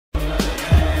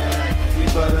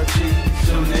bout our cheese,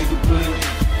 so nigga please.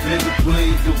 Nigga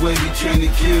please, the way we tryna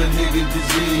kill nigga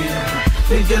disease.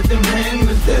 They got them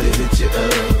hammers that'll hit you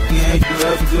up. We ain't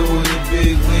up doing it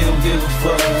big, we don't give a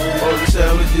fuck. All the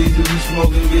sour D's that we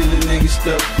smoking get a nigga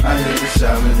stuck. I hear the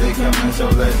sirens, they coming, so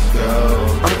let's go.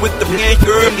 I'm with the man,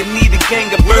 girl, you need a gang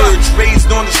of birds.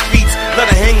 Raised on the streets, let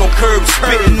her hang on curbs.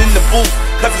 Spitting in the booth,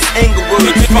 cause it's anger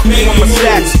words. Fuck me on my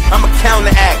stats, I'm a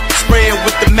counteract. Spraying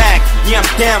with the Mac, yeah, I'm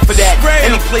down for that.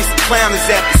 Any place the clown is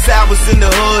at, the sours in the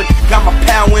hood. Got my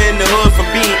power in the hood from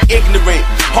being ignorant.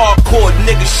 Hardcore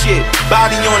nigga shit,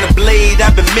 body on the blade,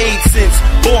 I've been made since.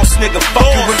 Boss nigga,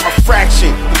 fucking with my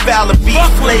fraction. The valor be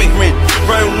flagrant.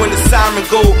 Run when the siren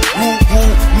go, woo woo.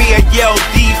 Me I yell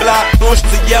D-block, launch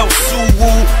to yell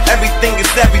Sue-woo. Everything is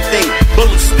everything.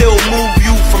 Bullets still move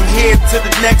you from here to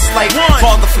the next life.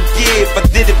 Father forgive, I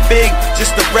did it big,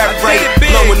 just to rap right.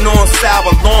 Blowing on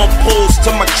sour, long pulls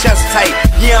to my chest tight.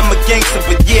 Yeah, I'm a gangster,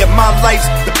 but yeah, my life's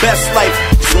the best life.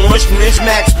 Launch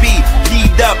Max B,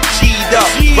 D'd up, G'd up,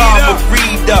 Robber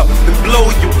read up, and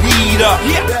blow your weed up.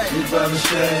 We by the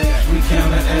shack, we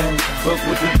counteract. Fuck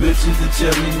with the bitches that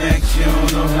tell me next, you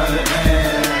don't know how to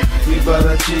act. We bout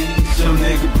our cheese, so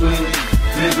nigga please.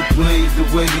 Nigga please, the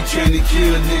way we tryna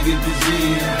kill nigga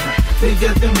disease. They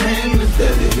got them hammers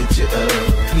that'll hit you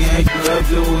up. We ain't up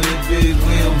doing it big,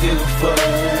 we don't give a fuck.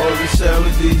 All the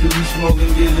sour D's that we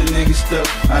smoking get a nigga stuck.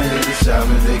 I hear the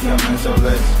sirens, they coming, so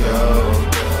let's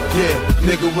go. Yeah,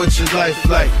 nigga, what's your life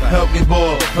like? Help me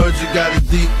more. Heard you got a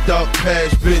deep, dark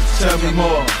past, bitch, tell me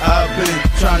more. I've been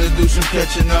trying to do some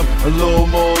catching up, a little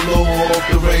more, low off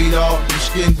the radar. The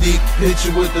skin deep, hit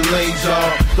you with the laser.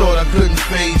 Thought I couldn't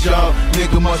fade y'all.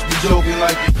 Nigga must be joking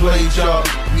like you played y'all.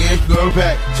 Yeah, girl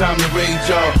back, time to rage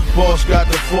y'all. Boss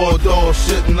got the 4 doors,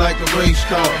 sitting like a race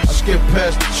car. I skip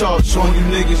past the charts on you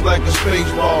niggas like a space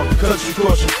ball. Cut you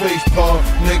across your face, Paul.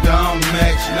 Nigga, I'm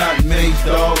Max, not Maze,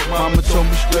 dog. Mama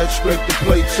told me scrape the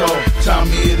plates off. Time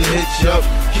here to hit you up.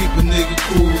 Keep a nigga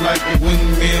cool like a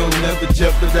windmill. Never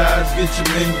jeopardize, get your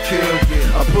men killed.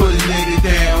 I put a nigga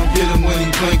down, get him when he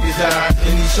blink his eye.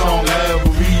 Any song I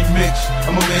ever remix,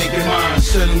 I'ma make it mine.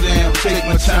 Settle down, take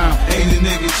my time. Ain't a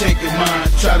nigga taking mine.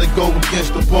 Try to go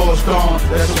against the boss gone,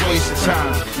 that's a waste of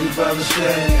time. We by the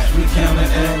shack, we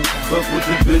counteract. Fuck with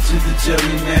the bitches that tell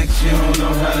me next, you don't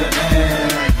know how to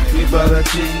act. We bout our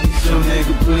cheese, so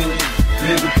nigga please.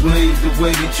 Nigga please, the way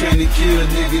we tryna kill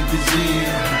nigga disease.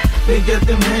 They got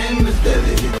them hammers that'll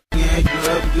hit. We ain't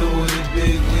up doing it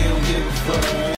big, we don't give a fuck.